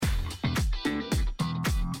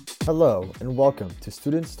Hello and welcome to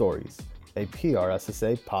Student Stories, a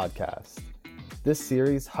PRSSA podcast. This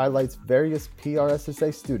series highlights various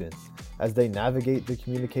PRSSA students as they navigate the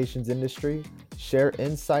communications industry, share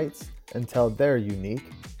insights, and tell their unique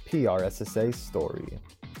PRSSA story.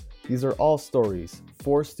 These are all stories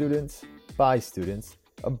for students, by students,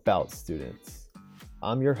 about students.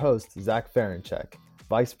 I'm your host, Zach Ferenchek,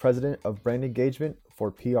 Vice President of Brand Engagement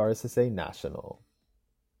for PRSSA National.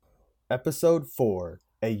 Episode 4,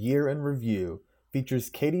 A Year in Review, features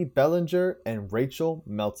Katie Bellinger and Rachel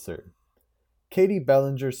Meltzer. Katie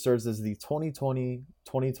Bellinger serves as the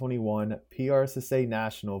 2020-2021 PRSSA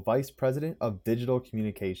National Vice President of Digital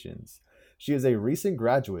Communications. She is a recent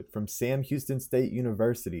graduate from Sam Houston State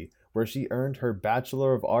University, where she earned her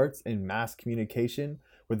Bachelor of Arts in Mass Communication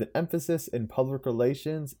with an emphasis in Public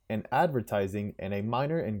Relations and Advertising and a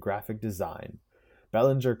minor in Graphic Design.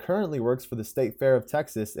 Bellinger currently works for the State Fair of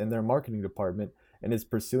Texas in their marketing department and is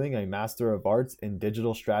pursuing a Master of Arts in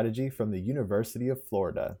Digital Strategy from the University of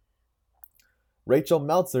Florida. Rachel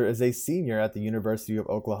Meltzer is a senior at the University of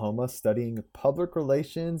Oklahoma studying Public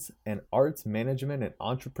Relations and Arts Management and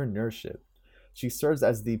Entrepreneurship. She serves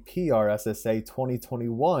as the PRSSA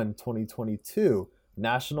 2021-2022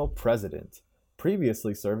 National President,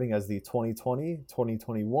 previously serving as the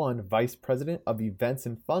 2020-2021 Vice President of Events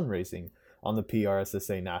and Fundraising on the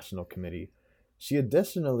PRSSA National Committee. She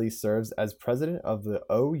additionally serves as president of the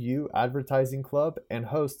OU Advertising Club and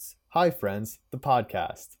hosts Hi Friends, the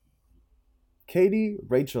podcast. Katie,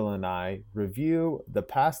 Rachel, and I review the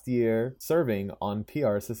past year serving on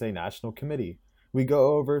PRSSA National Committee. We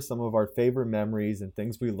go over some of our favorite memories and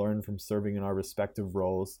things we learned from serving in our respective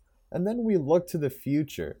roles, and then we look to the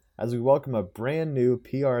future as we welcome a brand new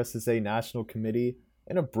PRSSA National Committee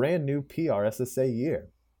and a brand new PRSSA year.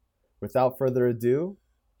 Without further ado,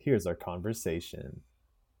 here's our conversation.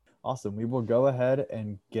 Awesome. We will go ahead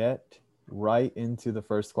and get right into the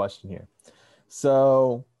first question here.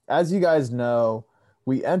 So, as you guys know,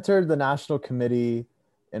 we entered the National Committee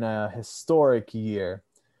in a historic year.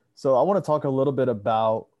 So I want to talk a little bit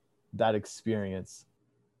about that experience.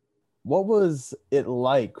 What was it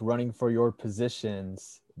like running for your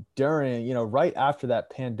positions during, right after that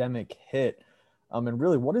pandemic hit? And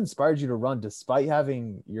really, what inspired you to run despite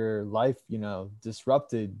having your life,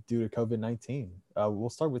 disrupted due to COVID-19? We'll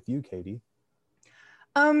start with you, Katie.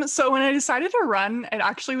 So when I decided to run, it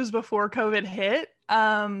actually was before COVID hit.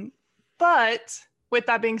 But with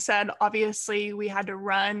that being said, obviously we had to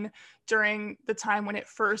run during the time when it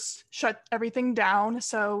first shut everything down.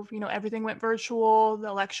 So, everything went virtual, the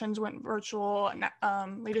elections went virtual, and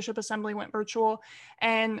leadership assembly went virtual.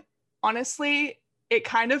 And honestly, it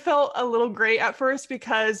kind of felt a little great at first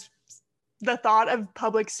because the thought of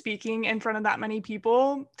public speaking in front of that many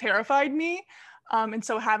people terrified me. And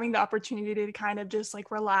so having the opportunity to kind of just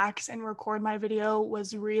relax and record my video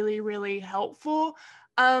was really, really helpful.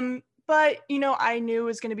 But, I knew it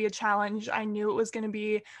was going to be a challenge. I knew it was going to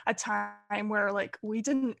be a time where we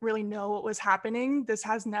didn't really know what was happening. This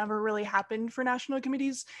has never really happened for national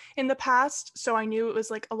committees in the past. So I knew it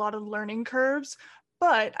was a lot of learning curves,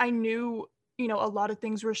 but I knew a lot of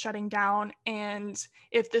things were shutting down. And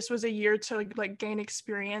if this was a year to gain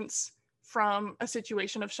experience from a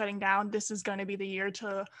situation of shutting down, this is going to be the year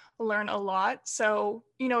to learn a lot. So,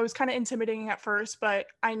 it was kind of intimidating at first, but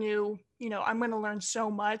I knew, I'm going to learn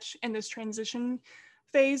so much in this transition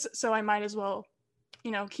phase. So I might as well,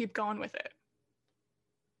 keep going with it.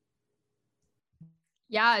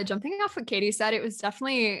 Yeah, jumping off what Katie said, it was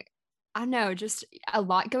definitely, I don't know, just a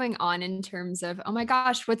lot going on in terms of, oh my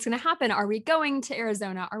gosh, what's going to happen? Are we going to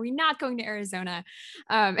Arizona? Are we not going to Arizona?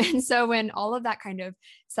 And so when all of that kind of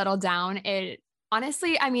settled down, it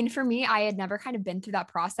honestly, for me, I had never kind of been through that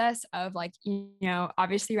process of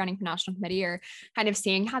obviously running for national committee or kind of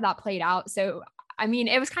seeing how that played out. So,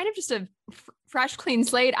 it was kind of just a fresh, clean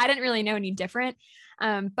slate. I didn't really know any different.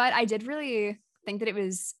 But I did really think that it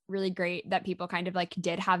was really great that people kind of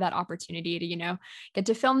did have that opportunity to, get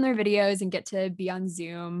to film their videos and get to be on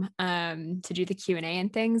Zoom to do the Q&A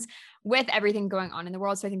and things with everything going on in the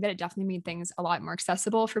world. So I think that it definitely made things a lot more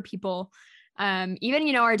accessible for people.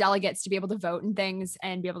 Even, our delegates to be able to vote and things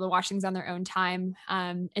and be able to watch things on their own time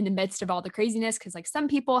in the midst of all the craziness. Cause some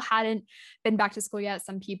people hadn't been back to school yet.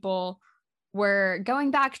 Some people were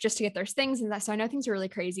going back just to get their things. And that, so I know things are really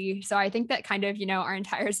crazy. So I think that kind of, our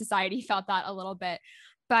entire society felt that a little bit,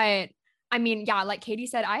 but yeah, like Katie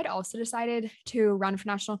said, I had also decided to run for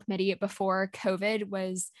national committee before COVID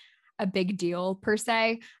was a big deal per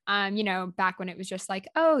se. Back when it was just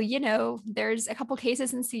there's a couple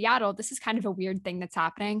cases in Seattle. This is kind of a weird thing that's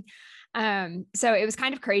happening. So it was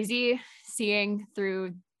kind of crazy seeing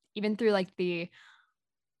through the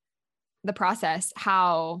the process,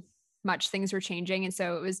 how much things were changing. And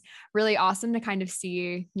so it was really awesome to kind of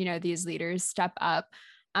see, these leaders step up,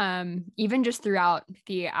 even just throughout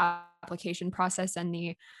the application process and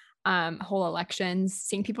the whole elections,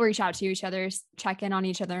 seeing people reach out to each other, check in on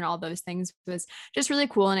each other and all those things was just really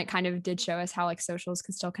cool. And it kind of did show us how like socials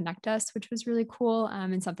could still connect us, which was really cool.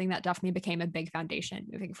 And something that definitely became a big foundation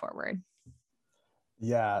moving forward.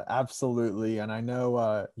 Yeah, absolutely. And I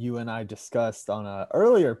know you and I discussed on an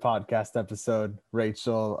earlier podcast episode,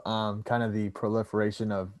 Rachel, kind of the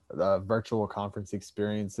proliferation of virtual conference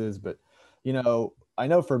experiences. But, I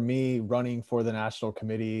know for me running for the national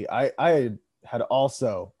committee, I had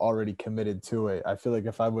also already committed to it. I feel like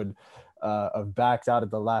if I would have backed out at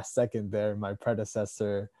the last second there, my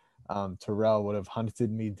predecessor, Terrell, would have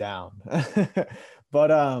hunted me down.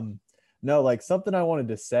 But no, like something I wanted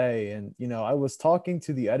to say, and I was talking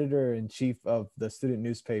to the editor-in-chief of the student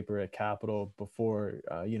newspaper at Capital before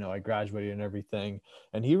I graduated and everything,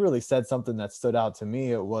 and he really said something that stood out to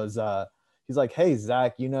me. It was he's like, "Hey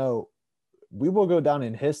Zach, we will go down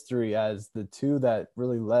in history as the two that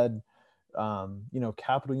really led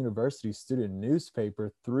Capital University student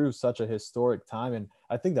newspaper through such a historic time." And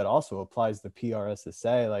I think that also applies to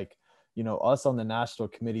PRSSA. Like, us on the national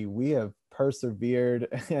committee, we have persevered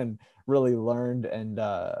and really learned and,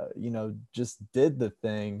 just did the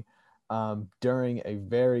thing during a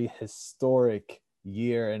very historic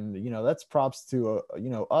year. And, that's props to,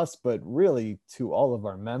 us, but really to all of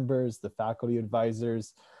our members, the faculty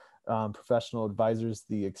advisors, professional advisors,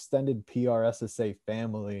 the extended PRSSA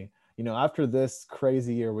family. After this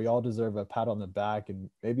crazy year, we all deserve a pat on the back and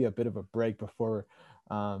maybe a bit of a break before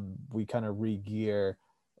we kind of re-gear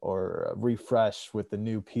or refresh with the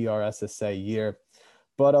new PRSSA year.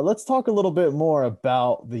 But let's talk a little bit more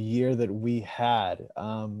about the year that we had.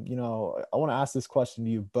 I want to ask this question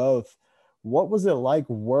to you both. What was it like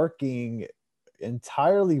working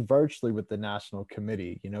entirely virtually with the national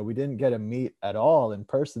committee? We didn't get to meet at all in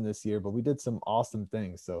person this year, but we did some awesome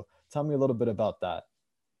things. So tell me a little bit about that.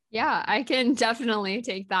 Yeah, I can definitely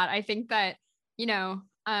take that. I think that,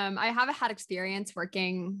 I have had experience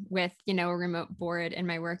working with, a remote board in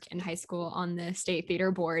my work in high school on the state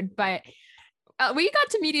theater board, but we got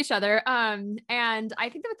to meet each other. And I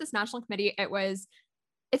think that with this national committee,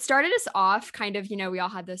 it started us off kind of, we all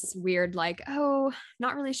had this weird, like, oh,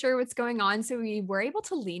 not really sure what's going on. So we were able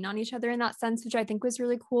to lean on each other in that sense, which I think was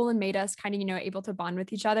really cool and made us kind of, able to bond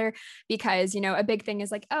with each other because, a big thing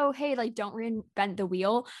is like, oh, hey, like don't reinvent the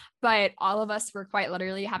wheel. But all of us were quite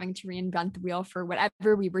literally having to reinvent the wheel for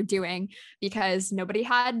whatever we were doing because nobody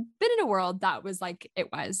had been in a world that was like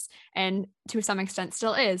it was, and to some extent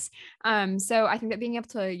still is. So I think that being able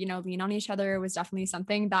to, lean on each other was definitely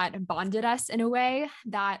something that bonded us in a way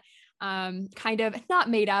that kind of not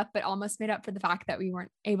made up, but almost made up for the fact that we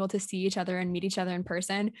weren't able to see each other and meet each other in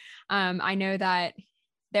person. I know that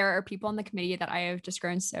there are people on the committee that I have just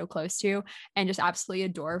grown so close to and just absolutely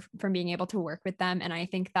adore from being able to work with them. And I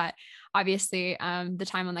think that obviously the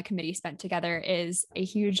time on the committee spent together is a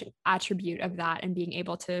huge attribute of that and being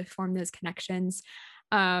able to form those connections.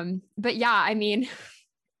 But yeah, I mean,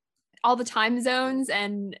 all the time zones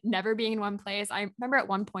and never being in one place. I remember at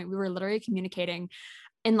one point we were literally communicating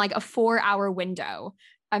in like a 4-hour window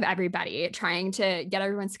of everybody trying to get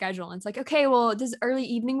everyone's schedule. And it's like, okay, well, does early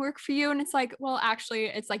evening work for you? And it's like, well, actually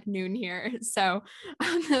it's like noon here. So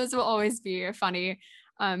those will always be funny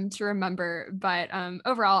to remember. But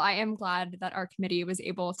overall, I am glad that our committee was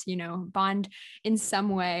able to, bond in some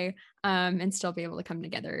way and still be able to come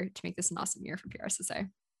together to make this an awesome year for PRSSA.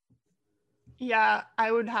 Yeah,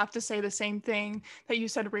 I would have to say the same thing that you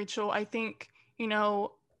said, Rachel. I think,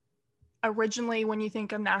 originally when you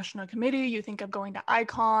think of National Committee, you think of going to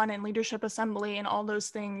ICON and Leadership Assembly and all those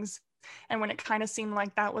things. And when it kind of seemed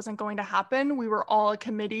like that wasn't going to happen, we were all a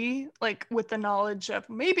committee, like with the knowledge of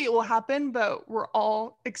maybe it will happen, but we're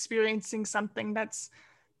all experiencing something that's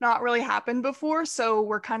not really happened before. So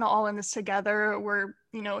we're kind of all in this together. We're,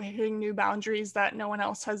 hitting new boundaries that no one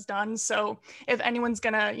else has done. So if anyone's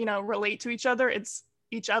gonna, relate to each other, it's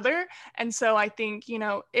each other. And so I think,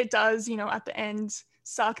 it does, at the end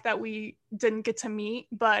suck that we didn't get to meet,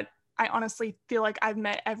 but I honestly feel like I've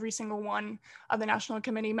met every single one of the National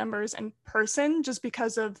Committee members in person just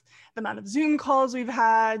because of the amount of Zoom calls we've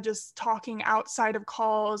had, just talking outside of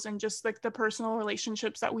calls and just like the personal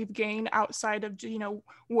relationships that we've gained outside of,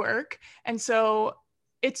 work. And so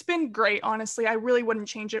it's been great, honestly. I really wouldn't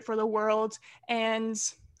change it for the world. And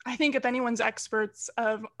I think if anyone's experts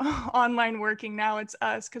of online working now, it's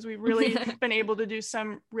us, because we've really been able to do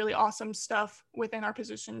some really awesome stuff within our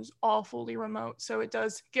positions, all fully remote. So it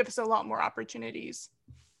does give us a lot more opportunities.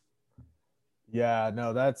 Yeah,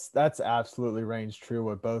 no, that's absolutely range true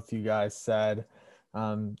what both you guys said.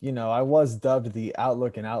 I was dubbed the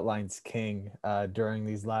Outlook and Outlines King during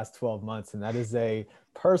these last 12 months, and that is a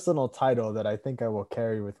personal title that I think I will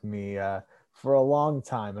carry with me for a long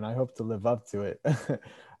time, and I hope to live up to it.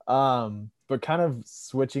 But kind of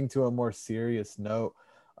switching to a more serious note,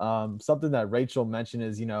 something that Rachel mentioned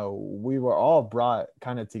is, we were all brought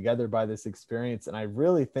kind of together by this experience, and I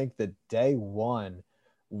really think that day one,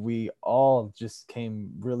 we all just came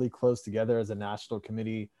really close together as a national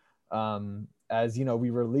committee. As we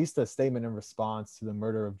released a statement in response to the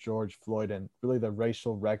murder of George Floyd and really the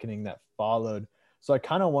racial reckoning that followed. So I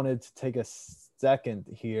kind of wanted to take a second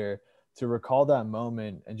here to recall that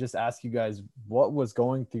moment and just ask you guys what was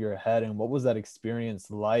going through your head and what was that experience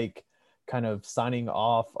like, kind of signing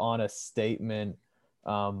off on a statement,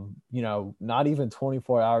 not even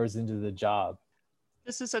 24 hours into the job.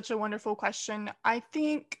 This is such a wonderful question. I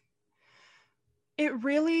think it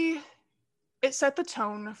set the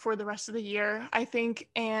tone for the rest of the year, I think.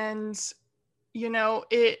 And,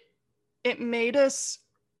 it made us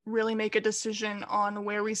really make a decision on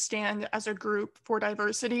where we stand as a group for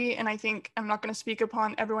diversity. And I think, I'm not going to speak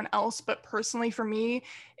upon everyone else, but personally for me,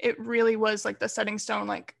 it really was like the setting stone,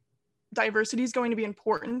 like diversity is going to be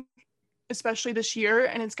important, especially this year.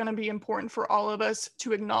 And it's going to be important for all of us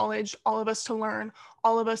to acknowledge, all of us to learn,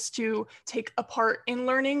 all of us to take a part in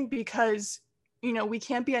learning, because, we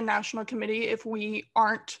can't be a national committee if we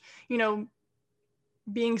aren't,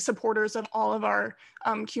 being supporters of all of our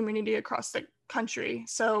community across the country.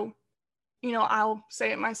 So, I'll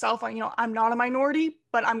say it myself, I'm not a minority,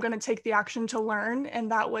 but I'm going to take the action to learn. And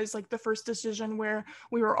that was like the first decision where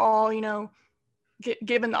we were all,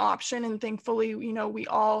 given the option. And thankfully, we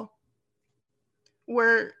all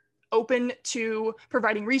were open to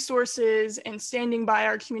providing resources and standing by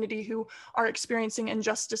our community who are experiencing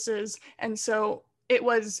injustices. And so it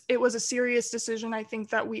was a serious decision. I think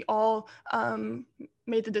that we all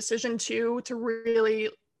made the decision to really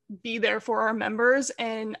be there for our members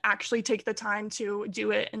and actually take the time to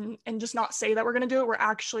do it, and just not say that we're going to do it. We're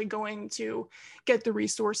actually going to get the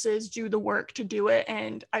resources, do the work to do it.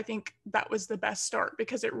 And I think that was the best start,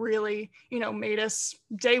 because it really, made us,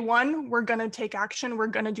 day one, we're going to take action, we're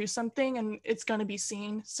going to do something, and it's going to be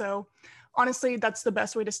seen. So honestly, that's the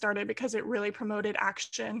best way to start it, because it really promoted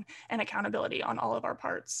action and accountability on all of our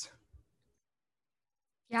parts.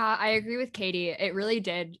 Yeah, I agree with Katie. It really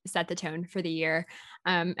did set the tone for the year.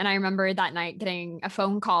 And I remember that night getting a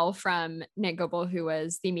phone call from Nick Goebel, who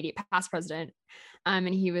was the immediate past president. And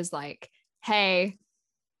he was like, hey,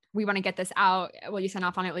 we want to get this out. Will you sign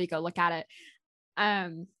off on it? Will you go look at it?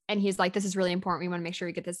 And he's like, this is really important. We want to make sure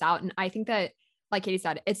we get this out. And I think that, like Katie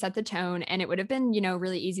said, it set the tone, and it would have been,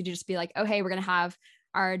 really easy to just be like, oh, hey, we're going to have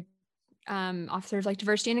our officers like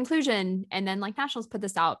diversity and inclusion, and then like nationals put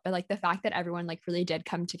this out. But like the fact that everyone like really did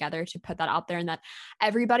come together to put that out there, and that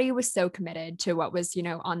everybody was so committed to what was,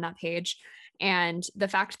 on that page. And the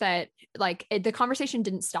fact that like the conversation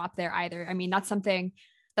didn't stop there either. I mean, that's something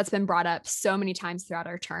that's been brought up so many times throughout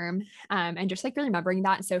our term, and just like really remembering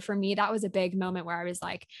that. So for me, that was a big moment where I was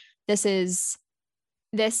like, this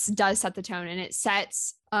does set the tone, and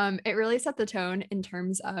it really set the tone in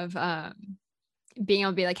terms of being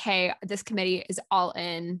able to be like, hey, this committee is all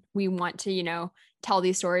in. We want to, tell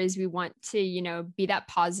these stories. We want to, be that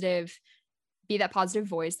positive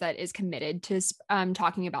voice that is committed to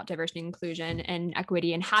talking about diversity and inclusion and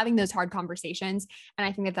equity and having those hard conversations. And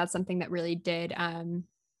I think that that's something that really did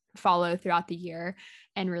follow throughout the year,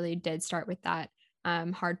 and really did start with that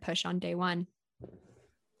hard push on day one.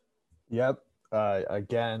 Yep.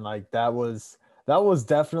 Again, like that was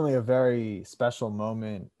definitely a very special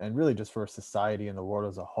moment, and really just for society and the world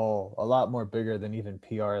as a whole, a lot more bigger than even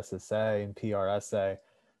PRSSA and PRSA.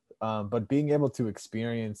 But being able to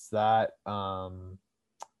experience that along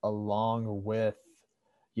with,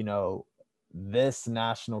 this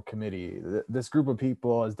national committee, this group of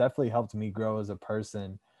people has definitely helped me grow as a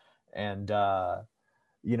person. And,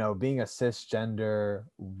 being a cisgender,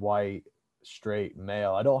 white, straight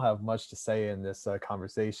male, I don't have much to say in this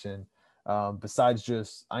conversation. Besides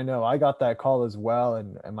just, I know I got that call as well.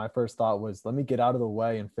 And my first thought was, let me get out of the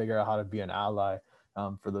way and figure out how to be an ally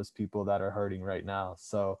for those people that are hurting right now.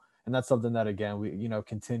 So, and that's something that, again, we,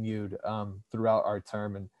 continued throughout our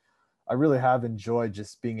term. And I really have enjoyed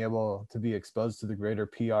just being able to be exposed to the greater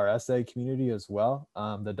PRSA community as well.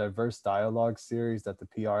 The Diverse Dialogue series that the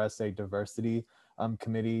PRSA Diversity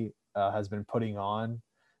Committee has been putting on,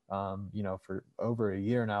 for over a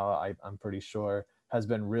year now, I'm pretty sure, has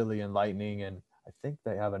been really enlightening. And I think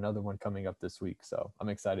they have another one coming up this week. So I'm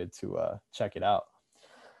excited to check it out.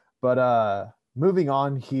 But moving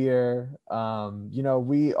on here,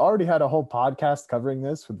 we already had a whole podcast covering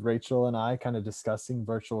this with Rachel and I kind of discussing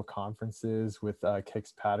virtual conferences with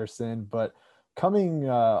Kix Patterson, but coming,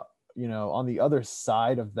 on the other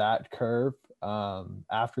side of that curve,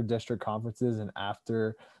 after district conferences and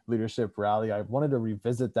after leadership rally, I wanted to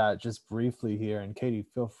revisit that just briefly here. And Katie,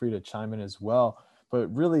 feel free to chime in as well. But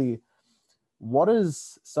really, what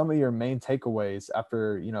is some of your main takeaways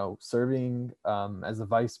after serving as the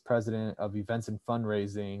vice president of events and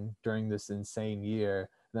fundraising during this insane year?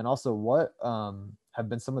 And then also, what have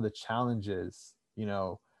been some of the challenges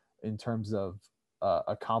in terms of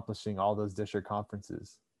accomplishing all those district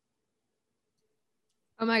conferences?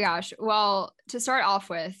 Oh my gosh. Well, to start off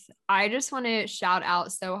with, I just want to shout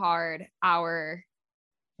out so hard our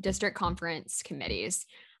district conference committees.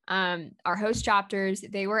 Our host chapters,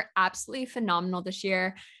 they were absolutely phenomenal this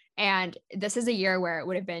year. And this is a year where it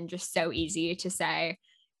would have been just so easy to say,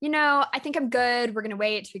 I think I'm good. We're going to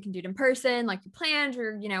wait so we can do it in person like we planned,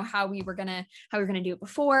 or, how we were going to do it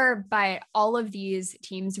before. But all of these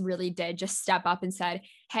teams really did just step up and said,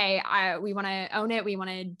 hey, we want to own it. We want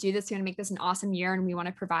to do this. We want to make this an awesome year. And we want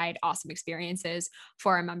to provide awesome experiences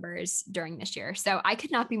for our members during this year. So I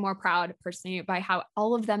could not be more proud personally by how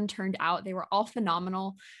all of them turned out. They were all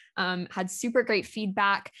phenomenal. Had super great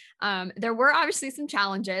feedback. There were obviously some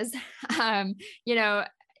challenges,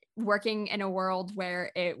 working in a world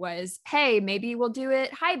where it was, hey, maybe we'll do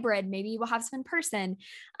it hybrid, maybe we'll have some in person.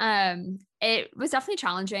 It was definitely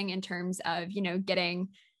challenging in terms of,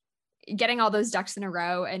 getting all those ducks in a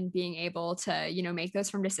row and being able to, make those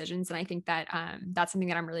firm decisions. And I think that that's something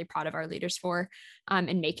that I'm really proud of our leaders for,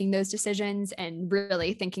 in making those decisions and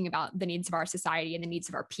really thinking about the needs of our society and the needs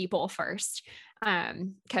of our people first.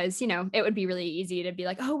 Because, it would be really easy to be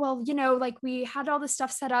like, oh, well, like we had all this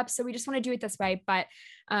stuff set up, so we just want to do it this way. But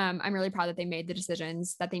I'm really proud that they made the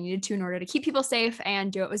decisions that they needed to in order to keep people safe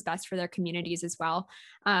and do what was best for their communities as well.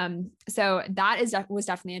 So that was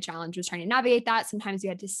definitely a challenge, was trying to navigate that. Sometimes you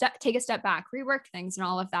had to take a step back, rework things and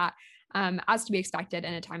all of that, as to be expected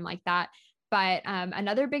in a time like that. But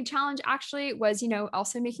another big challenge actually was,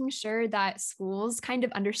 also making sure that schools kind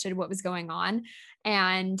of understood what was going on,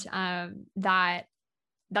 and that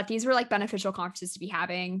these were like beneficial conferences to be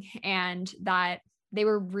having, and that they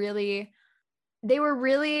were really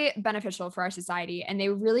beneficial for our society, and they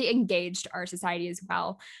really engaged our society as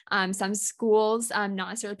well. Some schools, not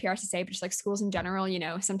necessarily PRSSA, but just like schools in general,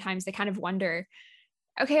 sometimes they kind of wonder,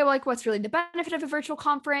 okay, well, like what's really the benefit of a virtual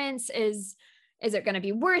conference? Is it going to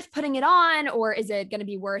be worth putting it on, or is it going to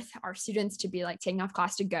be worth our students to be like taking off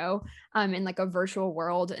class to go in like a virtual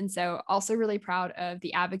world? And so also really proud of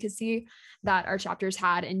the advocacy that our chapters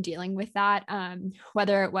had in dealing with that,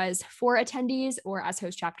 whether it was for attendees or as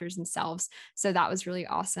host chapters themselves. So that was really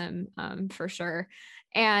awesome, for sure.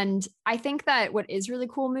 And I think that what is really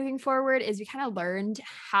cool moving forward is we kind of learned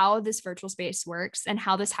how this virtual space works and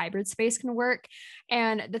how this hybrid space can work.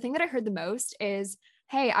 And the thing that I heard the most is,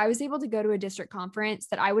 hey, I was able to go to a district conference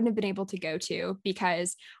that I wouldn't have been able to go to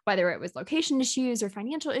because whether it was location issues or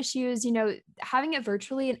financial issues, having it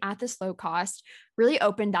virtually and at this low cost really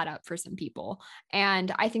opened that up for some people.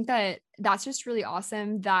 And I think that that's just really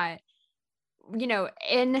awesome that,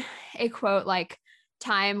 in a quote, like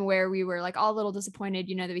time where we were like all a little disappointed,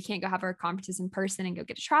 that we can't go have our conferences in person and go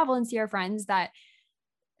get to travel and see our friends, that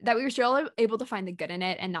we were still able to find the good in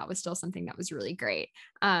it. And that was still something that was really great.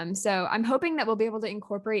 So I'm hoping that we'll be able to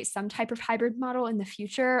incorporate some type of hybrid model in the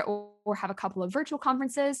future, or have a couple of virtual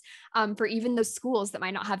conferences for even those schools that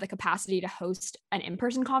might not have the capacity to host an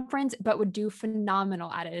in-person conference, but would do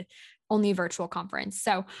phenomenal at a only virtual conference.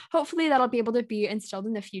 So hopefully that'll be able to be instilled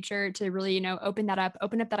in the future to really, open up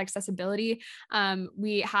that accessibility.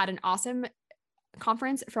 We had an awesome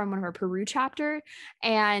conference from one of our Peru chapter,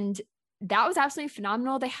 and that was absolutely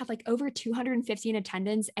phenomenal. They had like over 250 in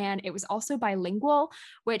attendance, and it was also bilingual,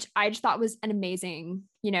 which I just thought was an amazing,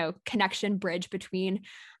 connection bridge between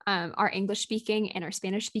our English speaking and our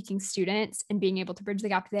Spanish speaking students, and being able to bridge the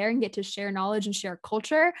gap there and get to share knowledge and share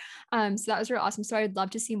culture. So that was really awesome. So I would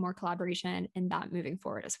love to see more collaboration in that moving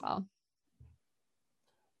forward as well.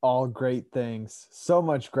 All great things. So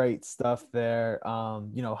much great stuff there.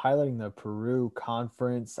 Highlighting the Peru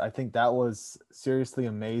conference, I think that was seriously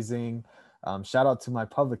amazing. Shout out to my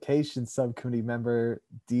publication subcommittee member,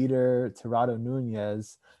 Dieter Tirado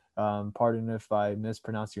Nunez. Pardon if I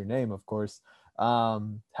mispronounce your name, of course.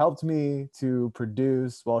 Helped me to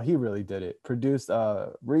produce, well, he really did it, produced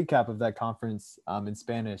a recap of that conference in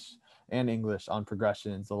Spanish and English on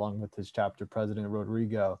progressions, along with his chapter president,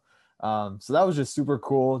 Rodrigo. So that was just super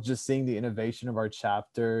cool, just seeing the innovation of our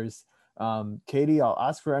chapters. Katie, I'll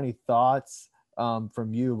ask for any thoughts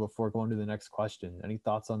from you before going to the next question. Any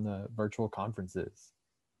thoughts on the virtual conferences?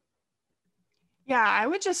 Yeah, I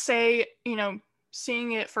would just say,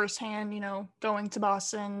 seeing it firsthand, going to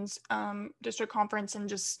Boston's district conference and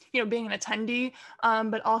just, being an attendee,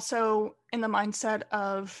 but also in the mindset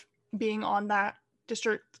of being on that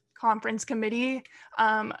district conference committee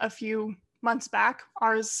a few months back.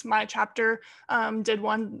 My chapter did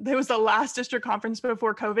one. It was the last district conference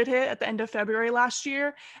before COVID hit at the end of February last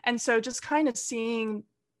year. And so just kind of seeing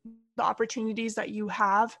the opportunities that you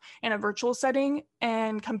have in a virtual setting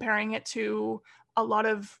and comparing it to a lot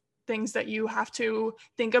of things that you have to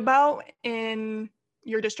think about in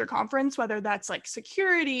your district conference, whether that's like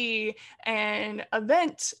security and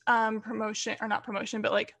event promotion, or not promotion,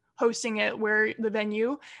 but like hosting it where the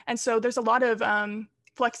venue. And so there's a lot of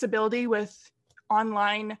flexibility with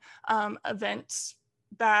online events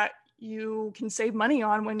that you can save money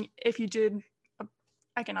on if you did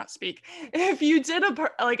I cannot speak. If you did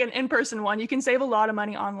an in-person one, you can save a lot of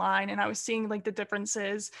money online. And I was seeing like the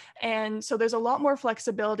differences. And so there's a lot more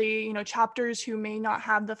flexibility, chapters who may not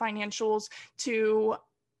have the financials to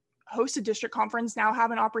host a district conference now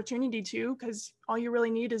have an opportunity to, because all you really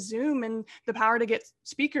need is Zoom and the power to get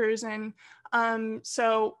speakers. And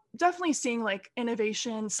so definitely seeing like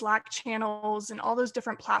innovation, Slack channels, and all those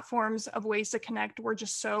different platforms of ways to connect were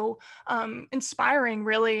just so inspiring,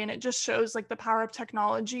 really. And it just shows like the power of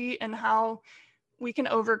technology and how we can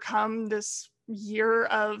overcome this year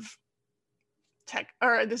of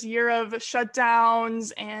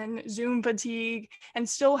shutdowns and Zoom fatigue and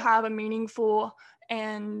still have a meaningful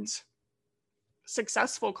and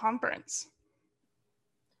successful conference.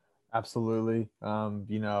 Absolutely.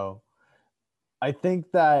 I think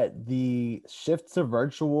that the shift to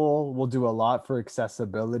virtual will do a lot for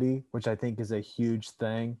accessibility, which I think is a huge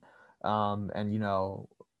thing. And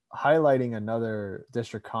highlighting another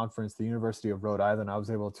district conference, the University of Rhode Island, I was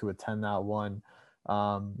able to attend that one.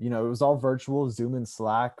 It was all virtual, Zoom and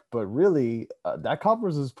Slack, but really that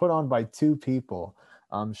conference was put on by two people.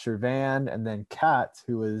 Shirvan and then Kat,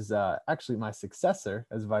 who is actually my successor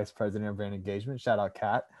as vice president of brand engagement. Shout out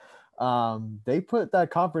Kat. They put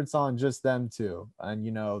that conference on just them two. And,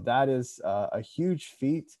 that is a huge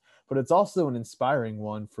feat, but it's also an inspiring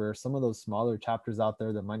one for some of those smaller chapters out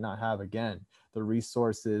there that might not have, again, the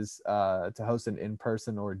resources to host an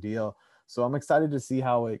in-person ordeal. So I'm excited to see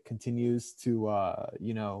how it continues to,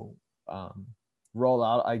 roll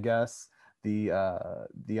out, I guess, the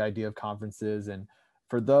idea of conferences. And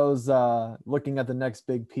for those looking at the next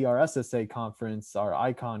big PRSSA conference, our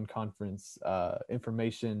ICON conference,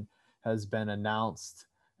 information has been announced,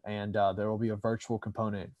 and there will be a virtual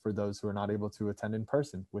component for those who are not able to attend in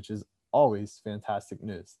person, which is always fantastic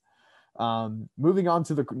news. Moving on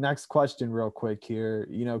to the next question real quick here.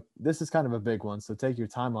 This is kind of a big one, so take your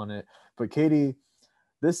time on it. But Katie,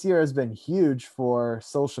 this year has been huge for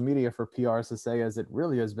social media for PRSSA, as it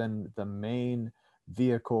really has been the main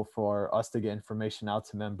vehicle for us to get information out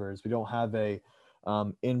to members. We don't have a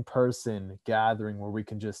in-person gathering where we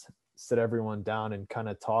can just sit everyone down and kind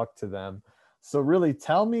of talk to them. So really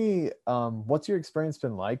tell me, what's your experience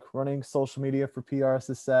been like running social media for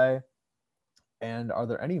PRSSA? And are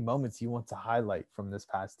there any moments you want to highlight from this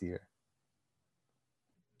past year?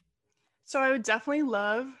 So I would definitely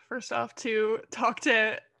love, first off, to talk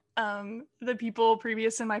to the people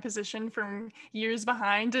previous in my position from years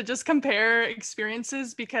behind to just compare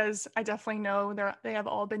experiences, because I definitely know they have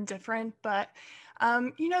all been different. But,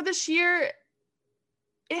 this year,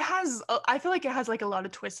 I feel like it has like a lot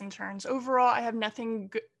of twists and turns. Overall, I have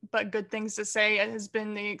nothing but good things to say. It has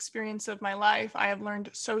been the experience of my life. I have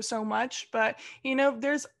learned so much, but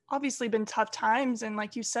there's obviously been tough times. And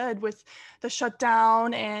like you said, with the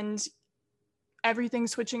shutdown and everything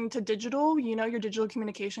switching to digital, your digital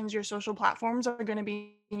communications, your social platforms are going to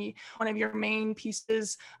be one of your main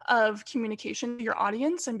pieces of communication to your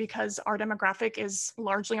audience. And because our demographic is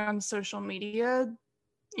largely on social media,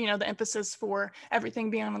 the emphasis for everything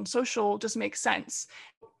being on social just makes sense.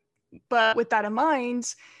 But with that in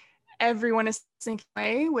mind, everyone is syncing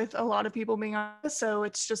away with a lot of people being on, so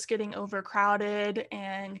it's just getting overcrowded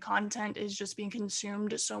and content is just being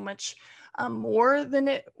consumed so much more than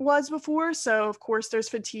it was before. So of course there's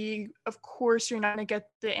fatigue. Of course you're not going to get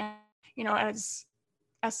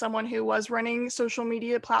as someone who was running social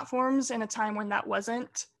media platforms in a time when that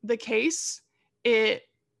wasn't the case,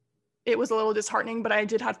 it was a little disheartening, but I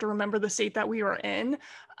did have to remember the state that we were in.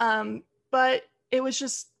 But it was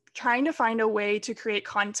just trying to find a way to create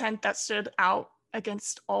content that stood out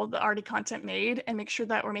against all the already content made and make sure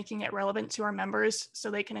that we're making it relevant to our members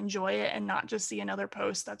so they can enjoy it and not just see another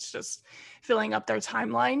post that's just filling up their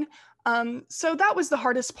timeline. So that was the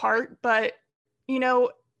hardest part, but you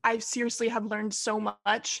know, I seriously have learned so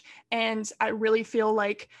much, and I really feel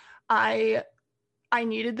like I I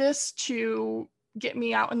needed this to get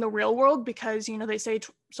me out in the real world, because, you know, they say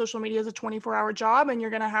social media is a 24-hour job, and you're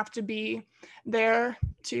going to have to be there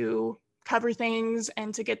to cover things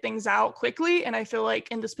and to get things out quickly. And I feel like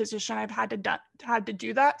in this position, I've had to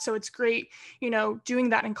do that. So it's great, you know, doing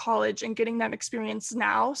that in college and getting that experience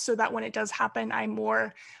now, so that when it does happen, I'm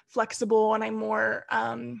more flexible and I'm more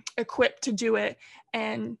equipped to do it,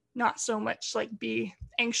 and not so much like be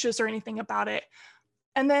anxious or anything about it.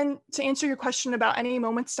 And then to answer your question about any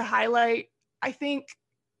moments to highlight, I think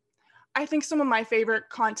I think some of my favorite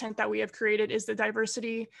content that we have created is the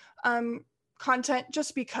diversity content,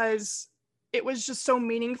 just because it was just so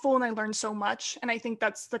meaningful and I learned so much. And I think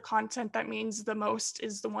that's the content that means the most,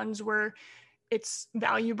 is the ones where it's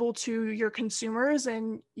valuable to your consumers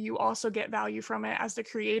and you also get value from it as the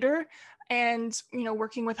creator. And, you know,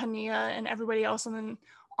 working with Hania and everybody else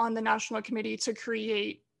on the national committee to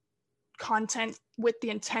create content with the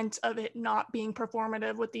intent of it not being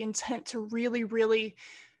performative, with the intent to really, really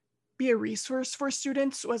be a resource for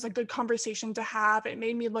students, was a good conversation to have. It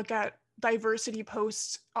made me look at diversity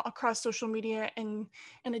posts across social media in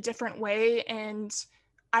a different way. And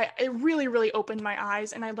it really, really opened my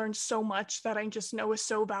eyes, and I learned so much that I just know is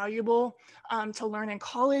so valuable to learn in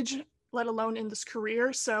college, let alone in this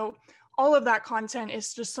career. So all of that content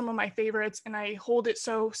is just some of my favorites, and I hold it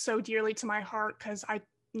so, so dearly to my heart because I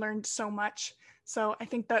learned so much. So I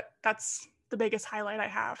think that's the biggest highlight I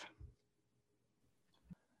have.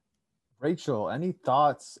 Rachel, any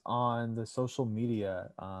thoughts on the social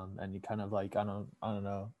media? And you kind of like, I don't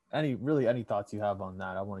know, any thoughts you have on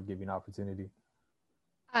that? I want to give you an opportunity.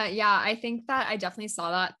 Yeah, I think that I definitely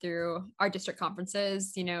saw that through our district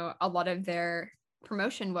conferences. You know, a lot of their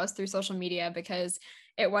promotion was through social media, because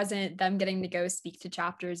it wasn't them getting to go speak to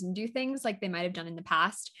chapters and do things like they might have done in the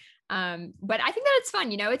past. But I think that it's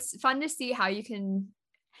fun. You know, it's fun to see how you can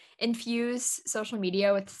infuse social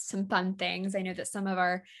media with some fun things. I know that some of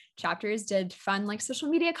our chapters did fun like social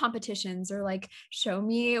media competitions, or like show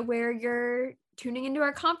me where you're tuning into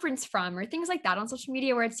our conference from, or things like that on social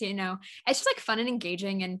media, where it's, you know, it's just like fun and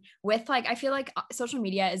engaging. And with like, I feel like social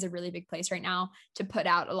media is a really big place right now to put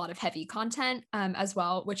out a lot of heavy content as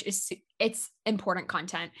well, which is, it's important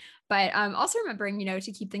content, but also remembering, you know,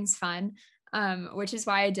 to keep things fun. Which is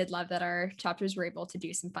why I did love that our chapters were able to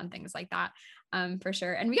do some fun things like that, for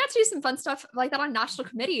sure. And we got to do some fun stuff like that on national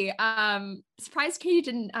committee. Surprised Katie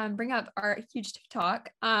didn't bring up our huge TikTok.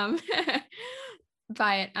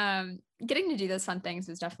 But getting to do those fun things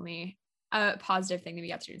was definitely a positive thing that we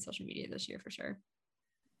got to do in social media this year, for sure.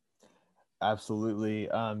 Absolutely.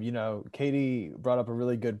 You know, Katie brought up a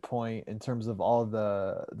really good point in terms of all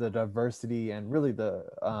the diversity and really the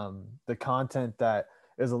content that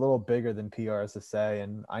is a little bigger than PRSSA.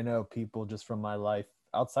 And I know people just from my life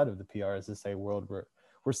outside of the PRSSA world,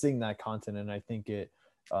 we're seeing that content, and I think it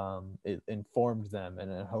informed them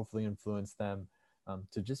and it hopefully influenced them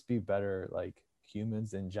to just be better like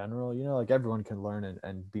humans in general. You know, like everyone can learn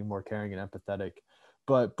and be more caring and empathetic.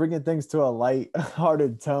 But bringing things to a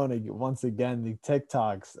light-hearted tone once again, the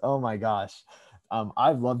TikToks. Oh my gosh,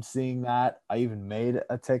 I've loved seeing that. I even made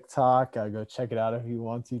a TikTok. Go check it out if you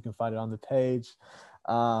want to. You can find it on the page.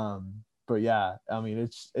 But yeah, I mean,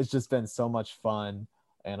 it's just been so much fun,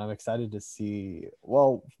 and I'm excited to see,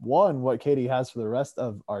 well, one, what Katie has for the rest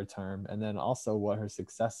of our term, and then also what her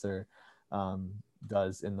successor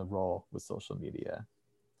does in the role with social media.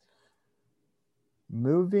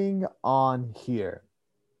 Moving on here,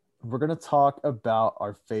 we're going to talk about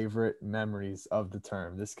our favorite memories of the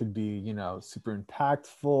term. This could be, you know, super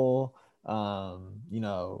impactful, you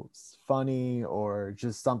know, funny, or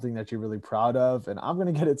just something that you're really proud of. And I'm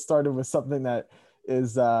going to get it started with something that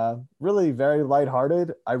is really very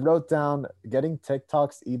lighthearted. I wrote down getting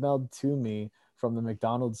TikToks emailed to me from the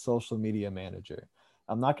McDonald's social media manager.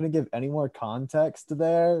 I'm not going to give any more context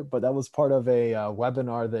there, but that was part of a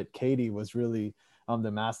webinar that Katie was really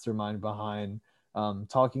the mastermind behind,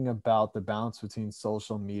 talking about the balance between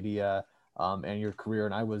social media and your career.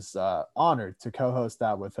 And I was honored to co-host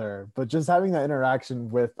that with her. But just having that interaction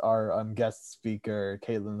with our guest speaker,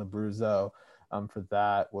 Caitlin Labruzzo, for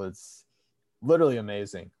that was literally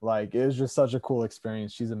amazing. Like, it was just such a cool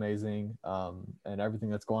experience. She's amazing. And everything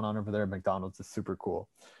that's going on over there at McDonald's is super cool.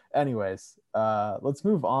 Anyways, let's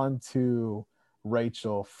move on to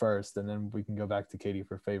Rachel first, and then we can go back to Katie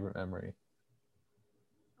for favorite memory.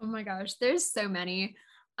 Oh my gosh, there's so many.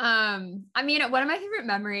 I mean, one of my favorite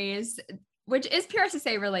memories which is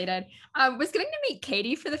PRSSA related, was getting to meet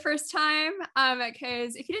Katie for the first time.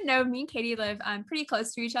 Because if you didn't know, me and Katie live pretty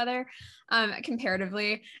close to each other,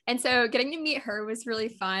 comparatively. And so getting to meet her was really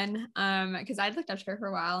fun, because I'd looked up to her for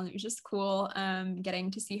a while, and it was just cool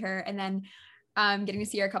getting to see her. And then getting to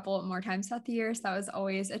see her a couple more times throughout the year. So that was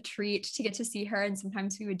always a treat to get to see her. And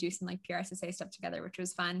sometimes we would do some like PRSSA stuff together, which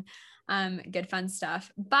was fun. Good fun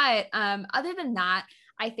stuff. But other than that,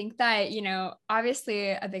 I think that, you know,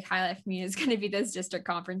 obviously a big highlight for me is going to be those district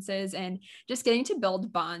conferences and just getting to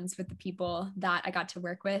build bonds with the people that I got to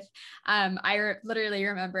work with. Literally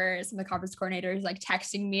remember some of the conference coordinators like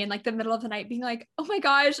texting me in like the middle of the night being like, oh my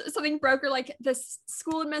gosh, something broke, or like this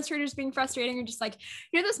school administrators being frustrating, or just like,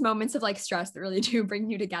 you know, those moments of like stress that really do bring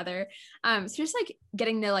you together. So just like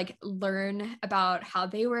getting to like learn about how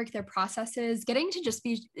they work, their processes, getting to just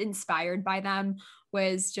be inspired by them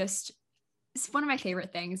was just, it's one of my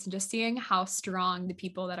favorite things. And just seeing how strong the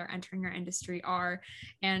people that are entering our industry are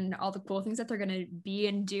and all the cool things that they're going to be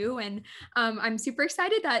and do. And I'm super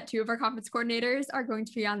excited that 2 of our conference coordinators are going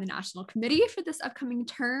to be on the national committee for this upcoming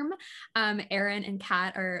term. Erin and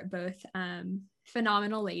Kat are both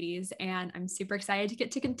phenomenal ladies, and I'm super excited to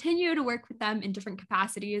get to continue to work with them in different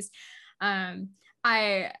capacities.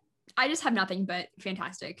 I just have nothing but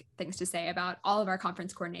fantastic things to say about all of our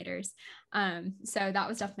conference coordinators. So that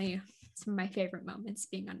was definitely some of my favorite moments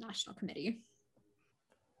being on national committee.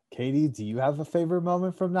 Katie, do you have a favorite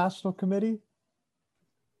moment from national committee?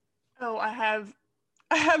 Oh, I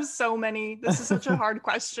have so many. This is such a hard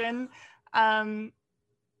question. Wow.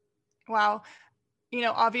 You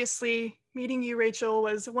know, obviously meeting you, Rachel,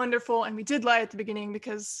 was wonderful, and we did lie at the beginning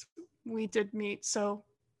because we did meet. So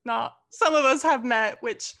not some of us have met,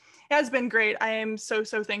 which has been great. I am so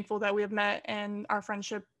thankful that we have met, and our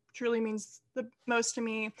friendship truly means the most to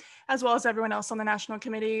me, as well as everyone else on the national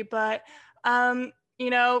committee. But you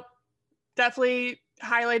know, definitely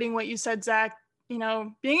highlighting what you said, Zach, you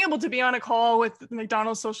know, being able to be on a call with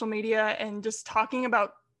McDonald's social media and just talking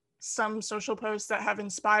about some social posts that have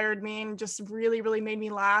inspired me and just really made me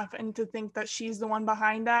laugh, and to think that she's the one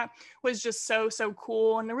behind that was just so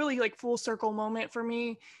cool, and a really like full circle moment for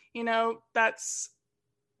me. You know, that's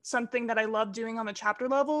something that I love doing on the chapter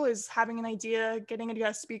level, is having an idea, getting a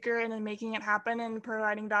guest speaker, and then making it happen and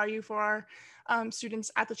providing value for our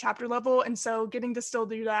students at the chapter level. And so getting to still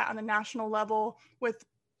do that on the national level with,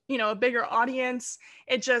 you know, a bigger audience,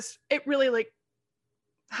 it really like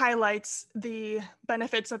highlights the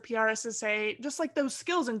benefits of PRSSA, just like those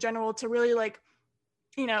skills in general, to really like,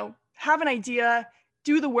 you know, have an idea,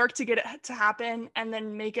 do the work to get it to happen, and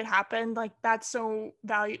then make it happen. Like that's so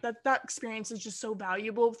that experience is just so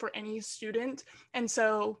valuable for any student. And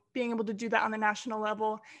so being able to do that on the national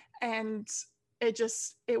level, and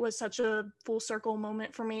it was such a full circle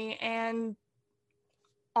moment for me. And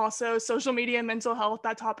also social media and mental health,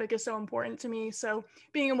 that topic is so important to me. So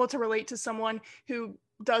being able to relate to someone who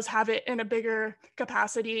does have it in a bigger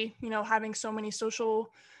capacity, you know, having so many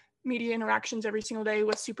social media interactions every single day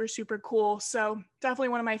was super cool. So definitely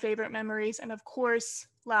one of my favorite memories. And of course,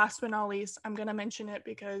 last but not least, I'm going to mention it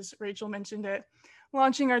because Rachel mentioned it.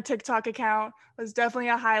 Launching our TikTok account was definitely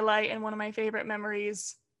a highlight and one of my favorite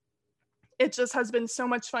memories. It just has been so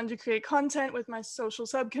much fun to create content with my social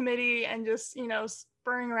subcommittee, and just, you know,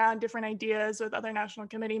 spurring around different ideas with other national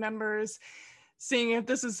committee members, seeing if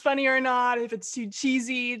this is funny or not, if it's too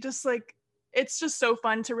cheesy, just like, it's just so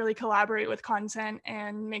fun to really collaborate with content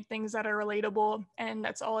and make things that are relatable. And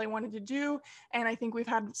that's all I wanted to do. And I think we've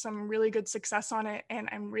had some really good success on it. And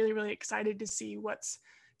I'm really excited to see what's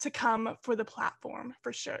to come for the platform,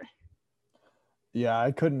 for sure. Yeah,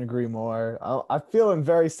 I couldn't agree more. I'm feeling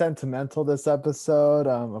very sentimental this episode.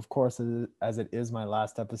 Of course, as it is my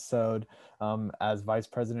last episode as Vice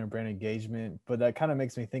President of Brand Engagement. But that kind of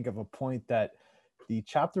makes me think of a point that the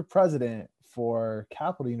chapter president for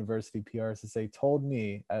Capital University PRSSA told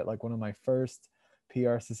me at like one of my first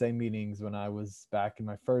PRSSA meetings when I was back in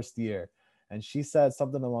my first year. And she said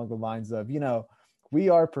something along the lines of, you know, we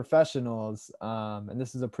are professionals, and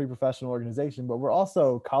this is a pre-professional organization, but we're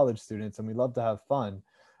also college students and we love to have fun.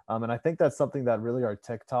 And I think that's something that really our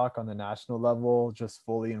TikTok on the national level just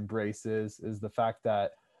fully embraces, is the fact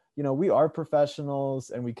that, you know, we are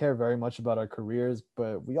professionals and we care very much about our careers,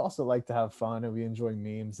 but we also like to have fun and we enjoy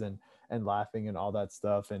memes and laughing and all that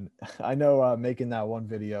stuff. And I know making that one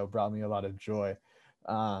video brought me a lot of joy,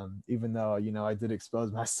 even though, you know, I did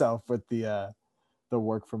expose myself with the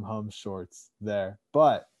work from home shorts there.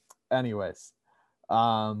 But anyways,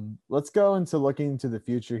 let's go into looking into the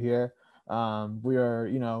future here. We are,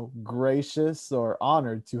 you know, gracious or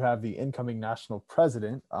honored to have the incoming national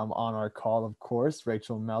president on our call, of course,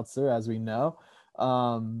 Rachel Meltzer, as we know.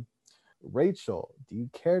 Rachel, do you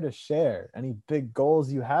care to share any big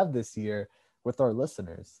goals you have this year with our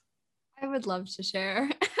listeners? I would love to share.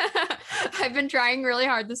 I've been trying really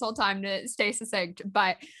hard this whole time to stay succinct,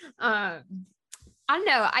 but I don't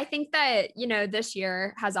know. I think that, this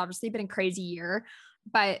year has obviously been a crazy year,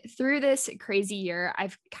 but through this crazy year,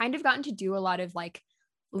 I've kind of gotten to do a lot of like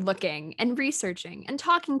looking and researching and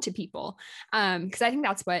talking to people. Because I think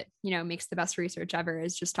that's what, makes the best research ever,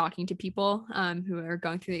 is just talking to people who are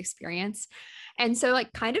going through the experience. And so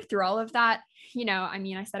like kind of through all of that,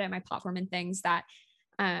 I said it in my platform and things that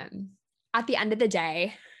at the end of the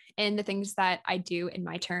day, and the things that I do in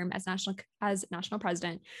my term as national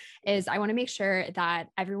president is I want to make sure that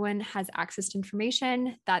everyone has access to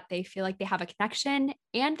information, that they feel like they have a connection,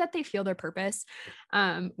 and that they feel their purpose,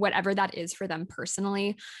 whatever that is for them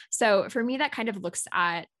personally. So for me,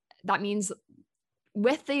 that means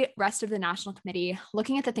with the rest of the national committee,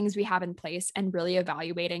 looking at the things we have in place and really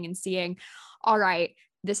evaluating and seeing, all right,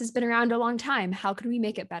 this has been around a long time. How can we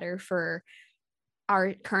make it better for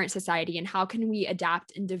our current society, and how can we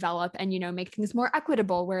adapt and develop and, make things more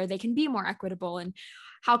equitable where they can be more equitable, and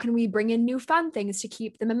how can we bring in new fun things to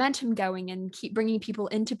keep the momentum going and keep bringing people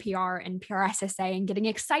into PR and PRSSA and getting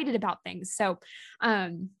excited about things. So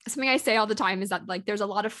something I say all the time is that like there's a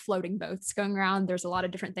lot of floating boats going around. There's a lot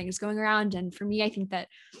of different things going around. And for me, I think that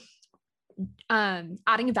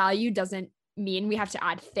adding value doesn't mean we have to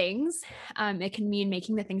add things. It can mean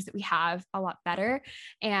making the things that we have a lot better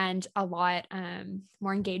and a lot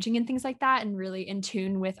more engaging and things like that, and really in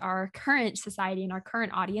tune with our current society and our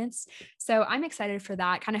current audience. So I'm excited for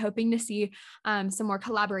that, kind of hoping to see some more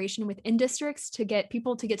collaboration within districts to get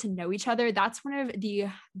people to get to know each other. That's one of the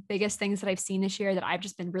biggest things that I've seen this year that I've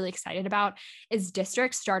just been really excited about, is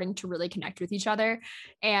districts starting to really connect with each other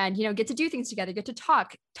and, get to do things together, get to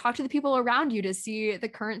talk to the people around you to see the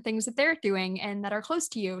current things that they're doing and that are close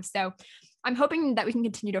to you. So I'm hoping that we can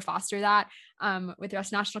continue to foster that with the rest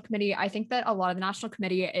of the National Committee. I think that a lot of the National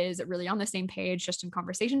Committee is really on the same page, just in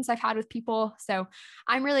conversations I've had with people. So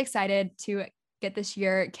I'm really excited to get this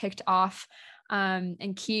year kicked off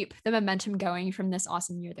and keep the momentum going from this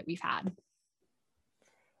awesome year that we've had.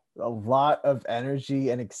 A lot of energy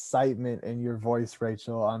and excitement in your voice,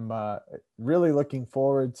 Rachel. I'm really looking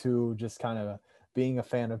forward to just kind of being a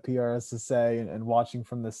fan of PRSSA and watching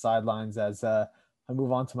from the sidelines as I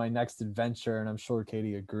move on to my next adventure, and I'm sure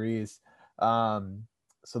Katie agrees.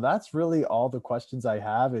 So that's really all the questions I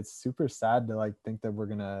have. It's super sad to think that we're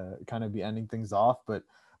gonna kind of be ending things off, but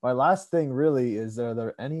my last thing really is, are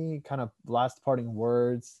there any kind of last parting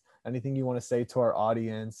words, anything you want to say to our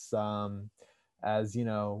audience as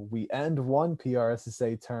we end one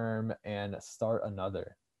PRSSA term and start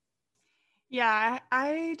another? Yeah,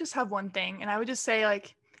 I just have one thing, and I would just say,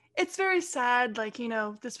 it's very sad,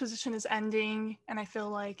 this position is ending, and I feel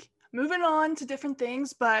like moving on to different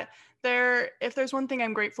things, but if there's one thing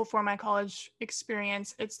I'm grateful for in my college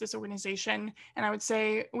experience, it's this organization. And I would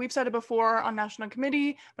say, we've said it before on National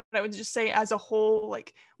Committee, but I would just say as a whole,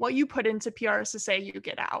 what you put into PRSSA, you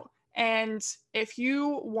get out. And if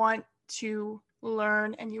you want to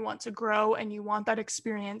learn and you want to grow and you want that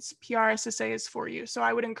experience, PRSSA is for you. So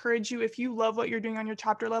I would encourage you, if you love what you're doing on your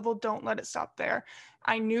chapter level, don't let it stop there.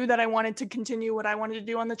 I knew that I wanted to continue what I wanted to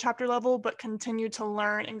do on the chapter level, but continue to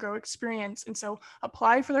learn and grow experience. And so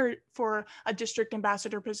apply for a district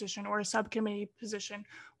ambassador position or a subcommittee position,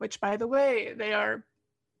 which, by the way,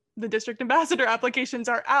 the district ambassador applications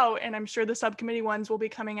are out, and I'm sure the subcommittee ones will be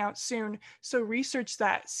coming out soon. So research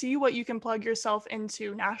that, see what you can plug yourself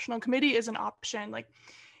into. National Committee is an option.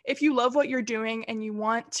 If you love what you're doing and you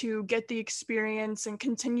want to get the experience and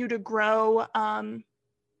continue to grow,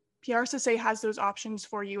 PRSSA has those options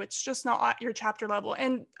for you. It's just not at your chapter level.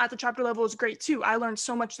 And at the chapter level is great too. I learned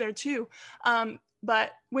so much there too.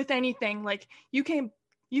 But with anything, you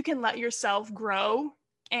can let yourself grow.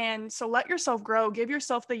 And so let yourself grow, give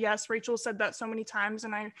yourself the yes. Rachel said that so many times,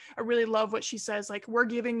 and I really love what she says, we're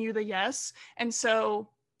giving you the yes. And so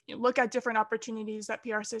look at different opportunities that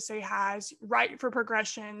PRSSA has, write for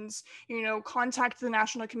progressions, contact the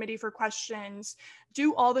National Committee for questions,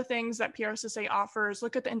 do all the things that PRSSA offers,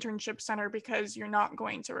 look at the internship center, because you're not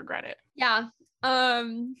going to regret it. Yeah.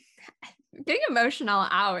 Getting emotional,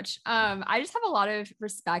 ouch. I just have a lot of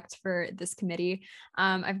respect for this committee.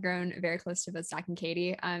 I've grown very close to both Zach and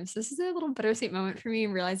Katie. So this is a little bittersweet moment for me,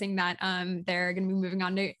 realizing that they're going to be moving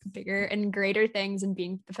on to bigger and greater things and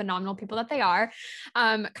being the phenomenal people that they are.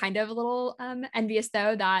 Kind of a little envious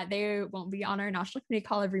though that they won't be on our National Committee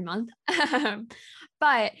call every month.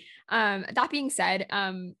 But that being said,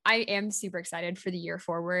 I am super excited for the year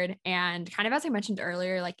forward. And kind of as I mentioned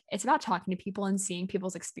earlier, like it's about talking to people and seeing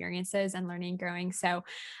people's experiences and learning and growing. So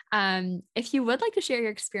if you would like to share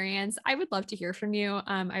your experience, I would love to hear from you.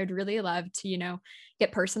 I would really love to,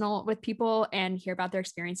 get personal with people and hear about their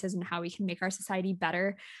experiences and how we can make our society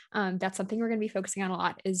better. That's something we're going to be focusing on a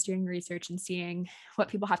lot, is doing research and seeing what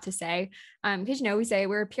people have to say. Because, we say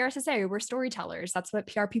we're PRSSA, we're storytellers. That's what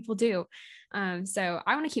PR people do. So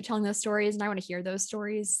I want to keep telling those stories and I want to hear those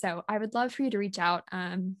stories. So I would love for you to reach out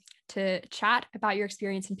to chat about your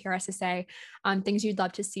experience in PRSSA, things you'd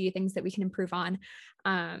love to see, things that we can improve on.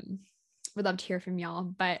 Would love to hear from y'all.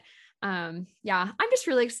 But I'm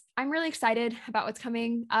really excited about what's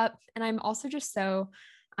coming up. And I'm also just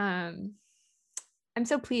I'm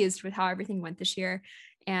so pleased with how everything went this year,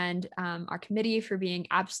 and our committee for being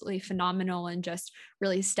absolutely phenomenal and just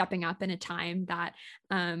really stepping up in a time that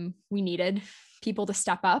we needed people to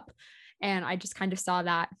step up. And I just kind of saw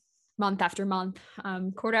that month after month,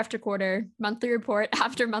 quarter after quarter, monthly report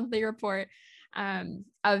after monthly report,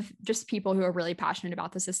 of just people who are really passionate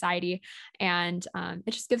about the society. And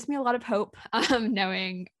it just gives me a lot of hope,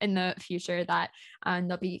 knowing in the future that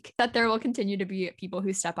there will continue to be people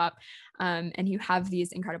who step up and who have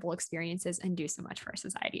these incredible experiences and do so much for our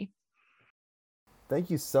society. Thank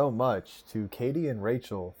you so much to Katie and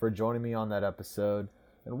Rachel for joining me on that episode.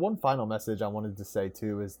 And one final message I wanted to say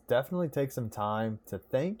too is definitely take some time to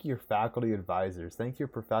thank your faculty advisors, thank your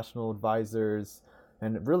professional advisors,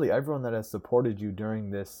 and really everyone that has supported you during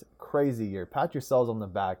this crazy year. Pat yourselves on the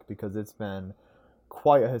back, because it's been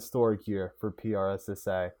quite a historic year for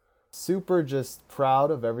PRSSA. Super just proud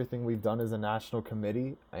of everything we've done as a national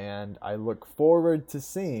committee, and I look forward to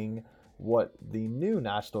seeing what the new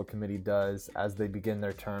national committee does as they begin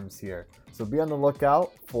their terms here. So be on the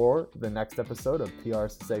lookout for the next episode of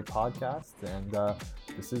PRSSA Podcast, and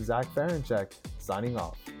this is Zach Ferenchek signing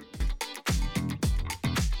off.